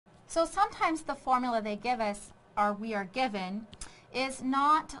So sometimes the formula they give us, or we are given, is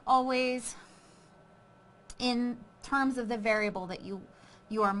not always in terms of the variable that you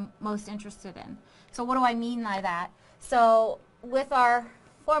are most interested in. So what do I mean by that? So with our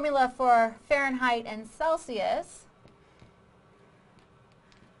formula for Fahrenheit and Celsius,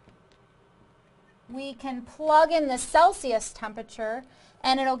 we can plug in the Celsius temperature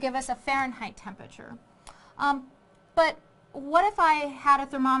and it'll give us a Fahrenheit temperature. But what if I had a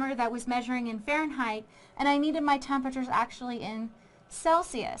thermometer that was measuring in Fahrenheit and I needed my temperatures actually in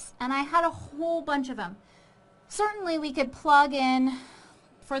Celsius, and I had a whole bunch of them? Certainly we could plug in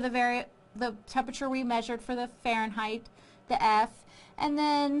for the temperature we measured for the Fahrenheit, the F, and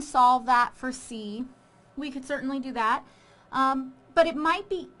then solve that for C. We could certainly do that. But it might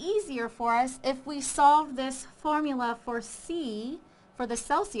be easier for us if we solve this formula for C, for the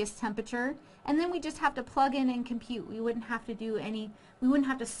Celsius temperature, and then we just have to plug in and compute. We wouldn't have to we wouldn't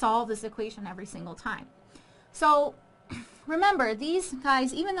have to solve this equation every single time. So remember, these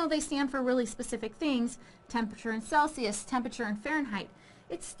guys, even though they stand for really specific things, temperature in Celsius, temperature in Fahrenheit,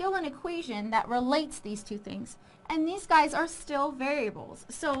 it's still an equation that relates these two things. And these guys are still variables.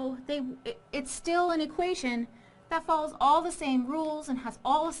 So it's still an equation that follows all the same rules and has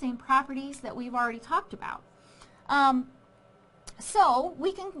all the same properties that we've already talked about. So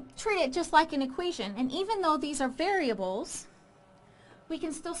we can treat it just like an equation. And even though these are variables, we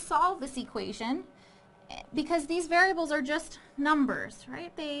can still solve this equation because these variables are just numbers,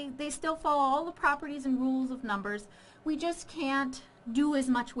 right? They still follow all the properties and rules of numbers. We just can't do as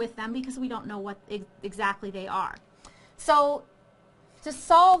much with them because we don't know what exactly they are. So to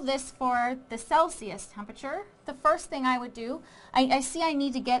solve this for the Celsius temperature, the first thing I would do, I see I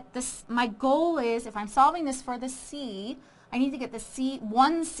need to get this, my goal is, if I'm solving this for the C, I need to get the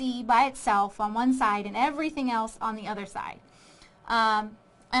one C by itself on one side and everything else on the other side. And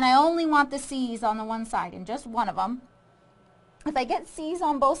I only want the C's on the one side and just one of them. If I get C's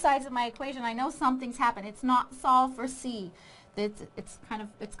on both sides of my equation, I know something's happened. It's not solved for C. It's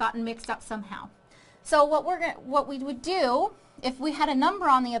gotten mixed up somehow. So what we would do, if we had a number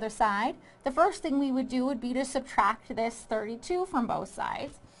on the other side, the first thing we would do would be to subtract this 32 from both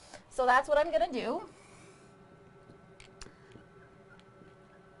sides. So that's what I'm going to do.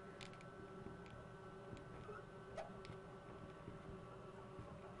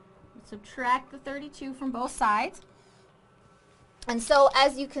 Subtract the 32 from both sides. And so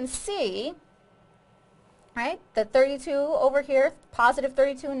as you can see, right, the 32 over here, positive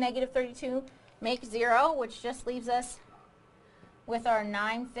 32 and negative 32 make 0, which just leaves us with our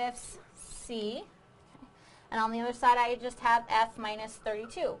 9/5 C. And on the other side, I just have F minus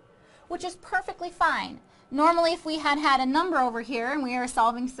 32, which is perfectly fine. Normally, if we had a number over here and we were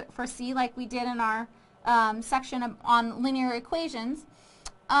solving for C like we did in our section on linear equations,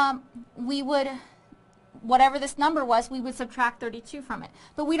 we would, whatever this number was, we would subtract 32 from it.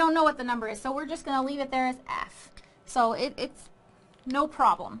 But we don't know what the number is, so we're just going to leave it there as F. So it's no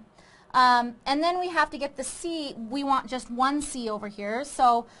problem. And then we have to get the C. We want just one C over here.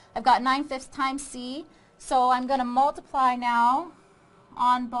 So I've got 9/5 times C. So I'm going to multiply now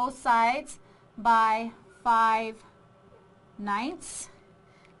on both sides by 5/9.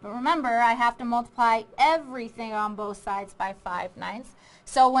 But remember, I have to multiply everything on both sides by 5/9.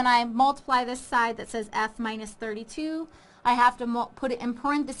 So when I multiply this side that says F minus 32, I have to put it in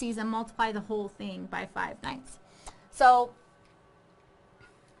parentheses and multiply the whole thing by 5/9. So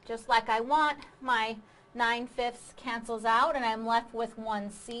just like I want, my 9/5 cancels out and I'm left with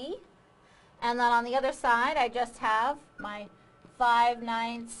 1C. And then on the other side, I just have my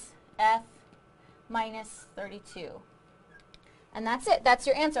 5/9 F minus 32. And that's it. That's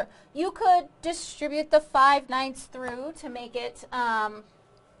your answer. You could distribute the 5/9 through to make it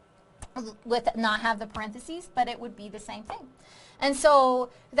not have the parentheses, but it would be the same thing. And so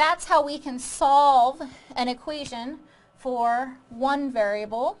that's how we can solve an equation for one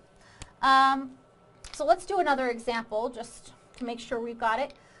variable. So let's do another example just to make sure we've got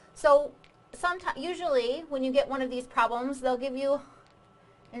it. So usually when you get one of these problems, they'll give you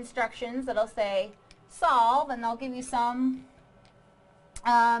instructions that'll say solve, and they'll give you some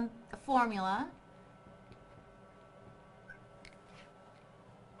formula,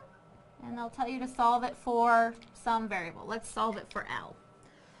 and they'll tell you to solve it for some variable. Let's solve it for L.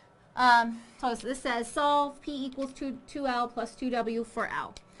 So this says solve P equals 2L plus 2W for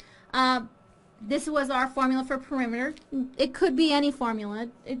L. This was our formula for perimeter. It could be any formula.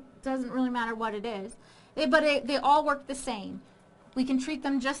 It doesn't really matter what it is. But they all work the same. We can treat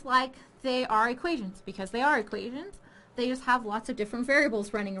them just like they are equations because they are equations. They just have lots of different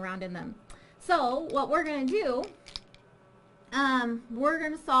variables running around in them. So what we're going to do we're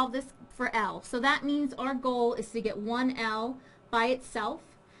going to solve this for L. So that means our goal is to get one L by itself.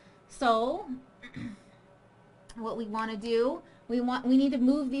 So what we want to do, we need to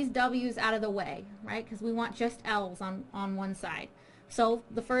move these W's out of the way, right? Because we want just L's on one side. So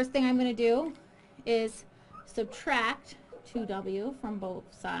the first thing I'm going to do is subtract 2W from both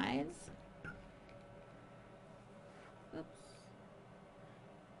sides. Oops.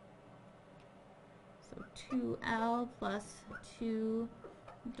 So 2L plus 2W,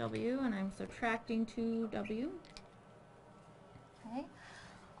 and I'm subtracting 2W. Okay.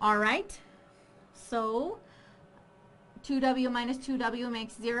 All right. So 2W minus 2W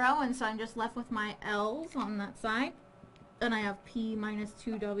makes 0, and so I'm just left with my L's on that side. Then I have P minus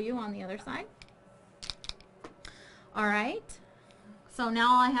 2W on the other side. All right. So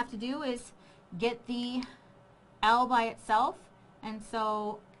now all I have to do is get the L by itself, and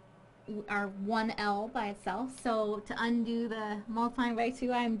so our 1L by itself. So to undo the multiplying by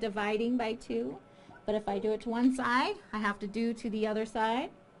 2, I'm dividing by 2. But if I do it to one side, I have to do to the other side.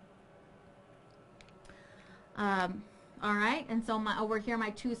 All right, and so over here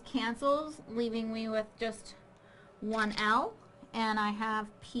my 2's cancels, leaving me with just 1L, and I have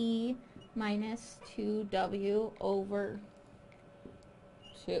P minus 2W over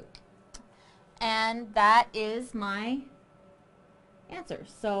 2. And that is my answer.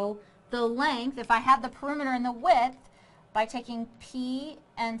 So the length, if I had the perimeter and the width, by taking P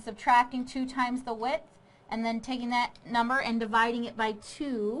and subtracting 2 times the width, and then taking that number and dividing it by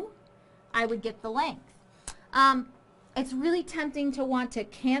 2, I would get the length. It's really tempting to want to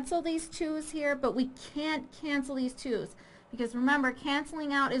cancel these 2's here, but we can't cancel these 2's because remember,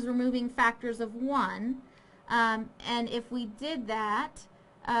 canceling out is removing factors of 1, and if we did that,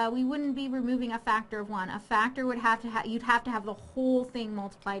 we wouldn't be removing a factor of 1. A factor would have to you'd have to have the whole thing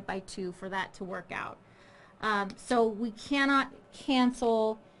multiplied by 2 for that to work out. So we cannot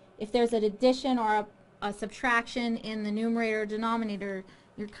cancel if there's an addition or a subtraction in the numerator or denominator.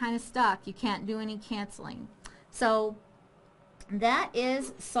 You're kind of stuck. You can't do any canceling. So that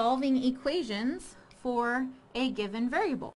is solving equations for a given variable.